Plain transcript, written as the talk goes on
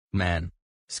Man,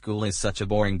 school is such a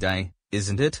boring day,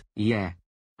 isn't it? Yeah.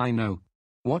 I know.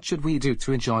 What should we do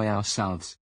to enjoy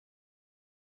ourselves?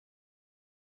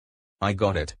 I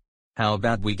got it. How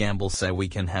about we gamble so we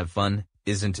can have fun,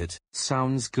 isn't it?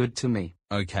 Sounds good to me.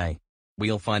 Okay.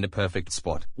 We'll find a perfect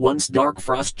spot. Once Dark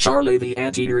Frost Charlie the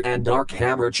Anteater and Dark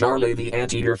Hammer Charlie the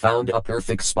Anteater found a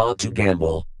perfect spot to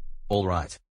gamble.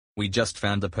 Alright. We just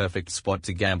found the perfect spot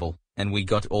to gamble, and we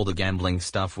got all the gambling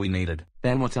stuff we needed.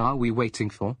 Then what are we waiting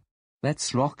for?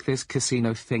 Let's rock this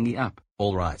casino thingy up.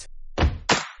 Alright.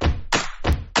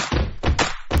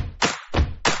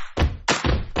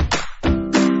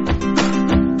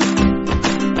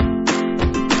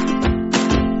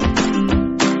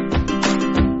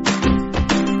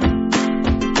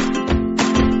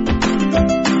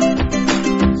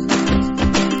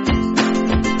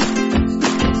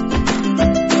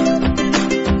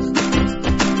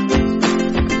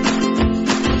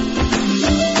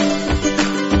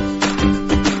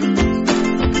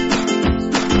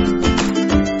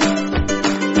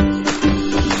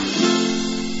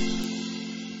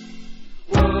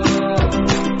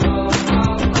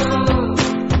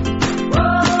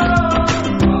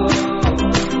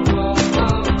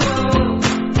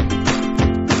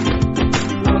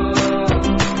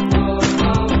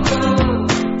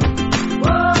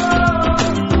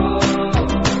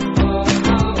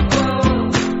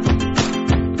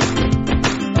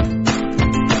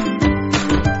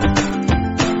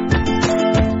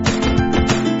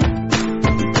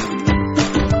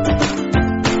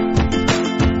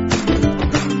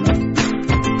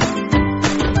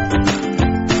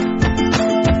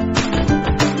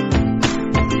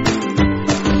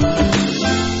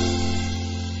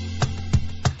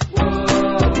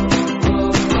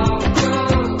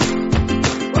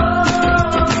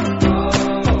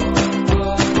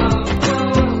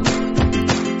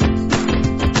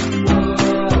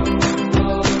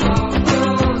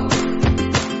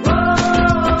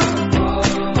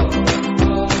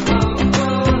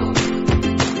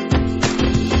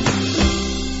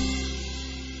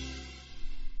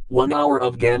 One hour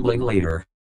of gambling later.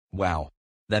 Wow.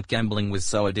 That gambling was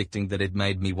so addicting that it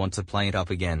made me want to play it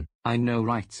up again. I know,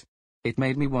 right? It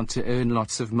made me want to earn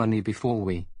lots of money before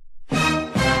we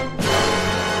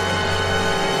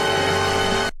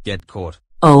get caught.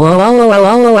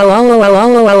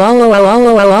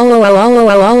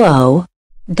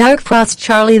 Dark Frost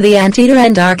Charlie the Anteater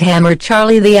and Dark Hammer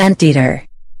Charlie the Anteater.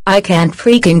 I can't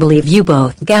freaking believe you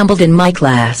both gambled in my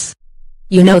class.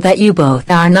 You know that you both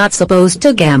are not supposed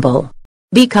to gamble.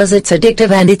 Because it's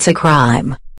addictive and it's a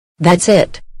crime. That's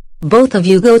it. Both of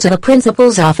you go to the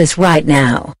principal's office right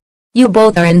now. You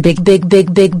both are in big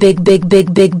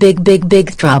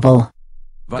trouble.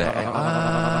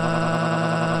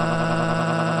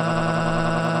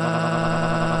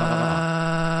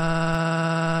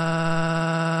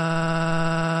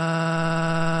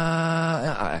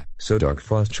 So Dark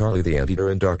Frost Charlie the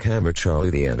Anteater and Dark Hammer Charlie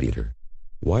the Anteater.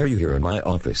 Why are you here in my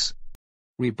office?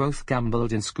 We both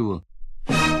gambled in school.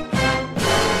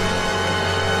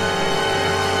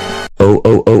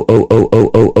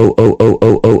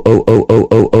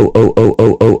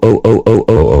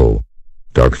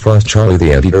 Dark Frost Charlie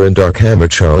the Anteater and Dark Hammer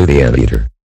Charlie the Anteater.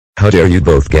 How dare you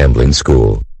both gamble in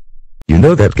school? You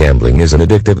know that gambling is an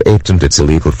addictive act and it's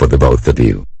illegal for the both of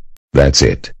you. That's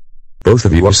it. Both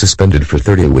of you are suspended for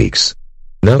 30 weeks.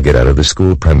 Now get out of the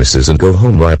school premises and go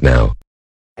home right now.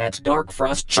 At Dark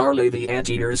Frost Charlie the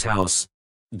Anteater's house.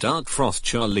 Dark Frost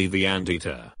Charlie the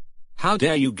Anteater. How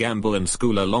dare you gamble in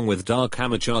school along with Dark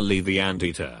Hammer Charlie the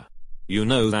Anteater? You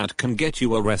know that can get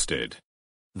you arrested.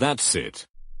 That's it.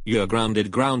 You're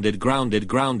grounded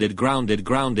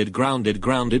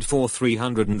for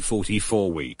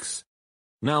 344 weeks.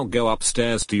 Now go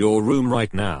upstairs to your room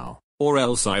right now, or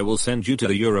else I will send you to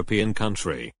the European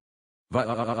country. At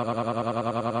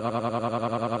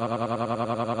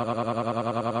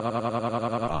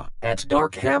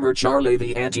Dark Hammer Charlie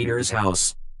the Anteater's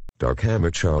house. Dark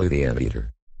Hammer Charlie the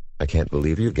Anteater. I can't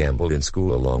believe you gambled in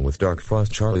school along with Dark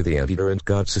Frost Charlie the Anteater and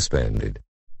got suspended.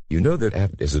 You know that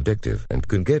act is addictive and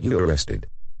can get you arrested.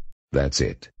 That's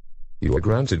it. You are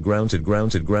grounded for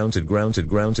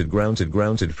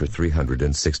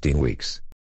 316 weeks.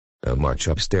 Now march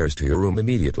upstairs to your room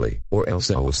immediately, or else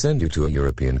I will send you to a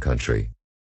European country.